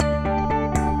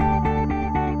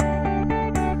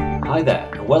Hi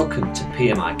there, and welcome to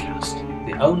PMI Cast,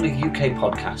 the only UK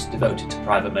podcast devoted to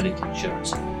private medical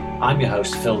insurance. I'm your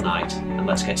host, Phil Knight, and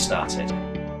let's get started.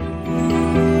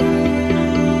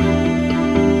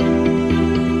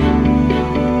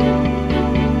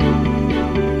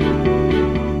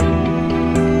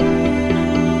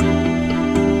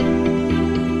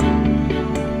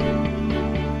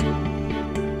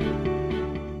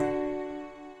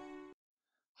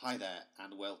 Hi there,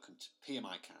 and welcome to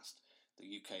PMI Cast,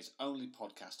 the UK's only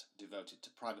podcast devoted to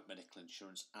private medical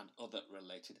insurance and other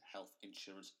related health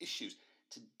insurance issues.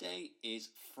 Today is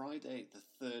Friday the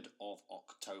 3rd of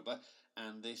October,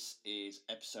 and this is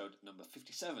episode number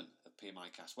 57 of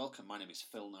PMI Cast. Welcome, my name is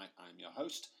Phil Knight, I'm your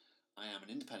host. I am an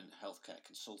independent healthcare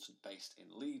consultant based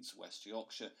in Leeds, West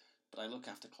Yorkshire, but I look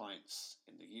after clients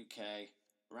in the UK,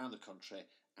 around the country,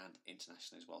 and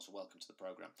internationally as well, so welcome to the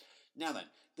programme. Now then,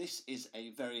 this is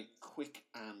a very quick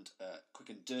and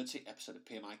dirty episode of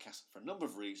PMI Cast for a number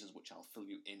of reasons, which I'll fill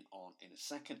you in on in a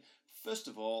second. First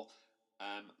of all,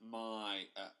 my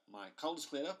cold has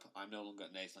cleared up. I'm no longer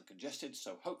nasal and congested,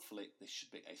 so hopefully this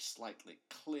should be a slightly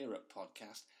clearer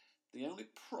podcast. The only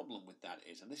problem with that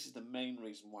is, and this is the main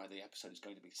reason why the episode is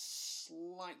going to be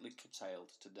slightly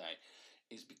curtailed today,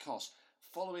 is because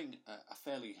following a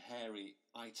fairly hairy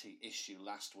IT issue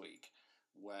last week,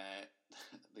 where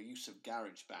the use of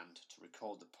GarageBand to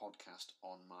record the podcast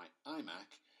on my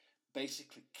iMac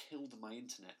basically killed my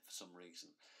internet for some reason.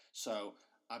 So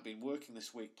I've been working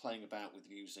this week playing about with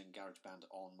using GarageBand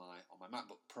on my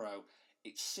MacBook Pro.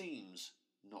 It seems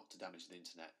not to damage the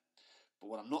internet. But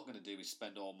what I'm not going to do is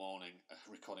spend all morning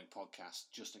recording podcasts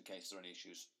just in case there are any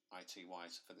issues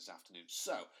IT-wise for this afternoon.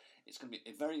 So it's going to be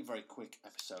a very, very quick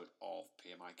episode of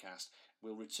PMI Cast.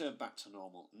 We'll return back to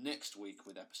normal next week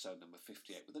with episode number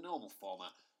 58 with a normal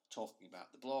format, talking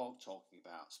about the blog, talking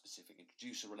about specific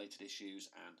introducer-related issues,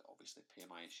 and obviously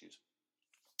PMI issues.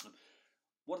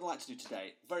 What I'd like to do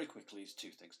today, very quickly, is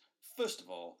two things. First of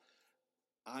all,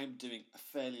 I'm doing a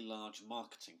fairly large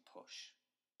marketing push.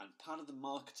 And part of the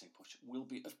marketing push will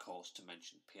be, of course, to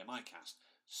mention PMI Cast.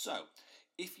 So,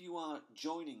 if you are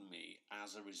joining me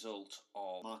as a result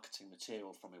of marketing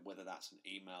material from me, whether that's an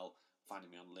email,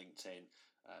 finding me on LinkedIn,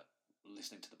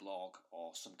 listening to the blog,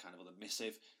 or some kind of other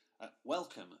missive,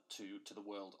 welcome to the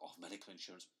world of medical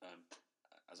insurance.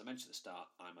 As I mentioned at the start,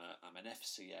 I'm an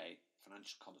FCA,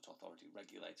 Financial Conduct Authority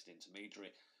regulated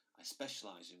intermediary. I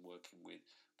specialise in working with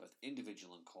both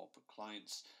individual and corporate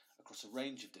clients across a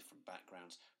range of different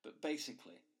backgrounds, but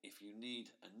basically, if you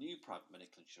need a new private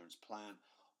medical insurance plan,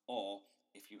 or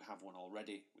if you have one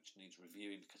already which needs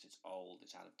reviewing because it's old,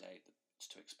 it's out of date, it's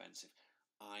too expensive,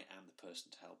 I am the person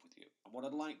to help with you. And what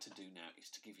I'd like to do now is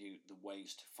to give you the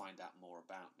ways to find out more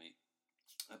about me.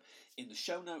 In the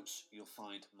show notes, you'll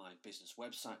find my business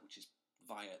website, which is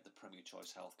via the Premier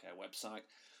Choice Healthcare website.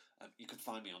 You can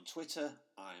find me on Twitter.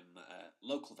 I'm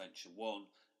Local Venture One,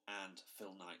 and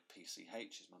Phil Knight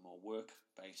PCH is my more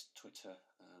work-based Twitter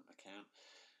account.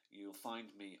 You'll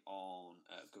find me on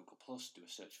Google+, do a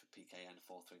search for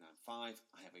PKN4395.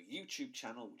 I have a YouTube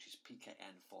channel, which is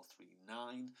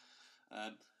PKN439.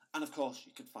 And of course,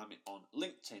 you can find me on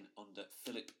LinkedIn under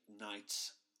Philip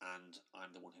Knight, and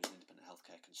I'm the one who's an independent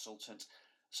healthcare consultant.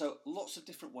 So lots of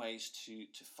different ways to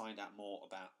find out more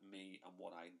about me and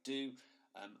what I do.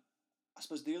 I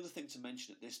suppose the other thing to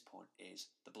mention at this point is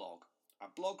the blog. I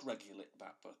blog regularly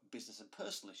about both business and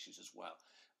personal issues as well.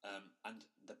 And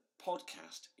the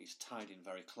podcast is tied in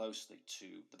very closely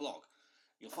to the blog.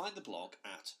 You'll find the blog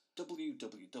at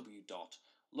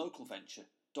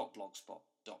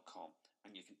www.localventure.blogspot.com,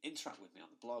 and you can interact with me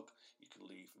on the blog. You can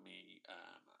leave me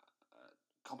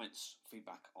comments,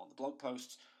 feedback on the blog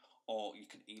posts, or you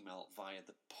can email via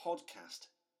the podcast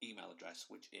email address,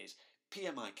 which is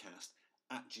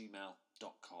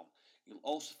pmicast@gmail.com. You'll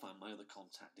also find my other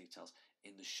contact details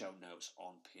in the show notes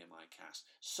on PMI Cast.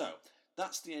 So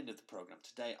that's the end of the programme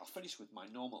today. I'll finish with my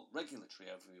normal regulatory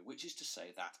overview, which is to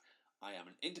say that I am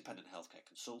an independent healthcare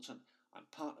consultant. I'm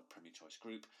part of Premier Choice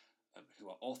Group, who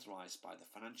are authorised by the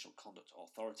Financial Conduct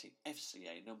Authority,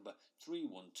 FCA number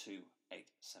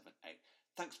 312878.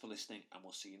 Thanks for listening, and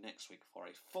we'll see you next week for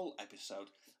a full episode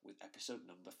with episode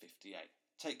number 58.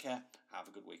 Take care, have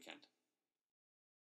a good weekend.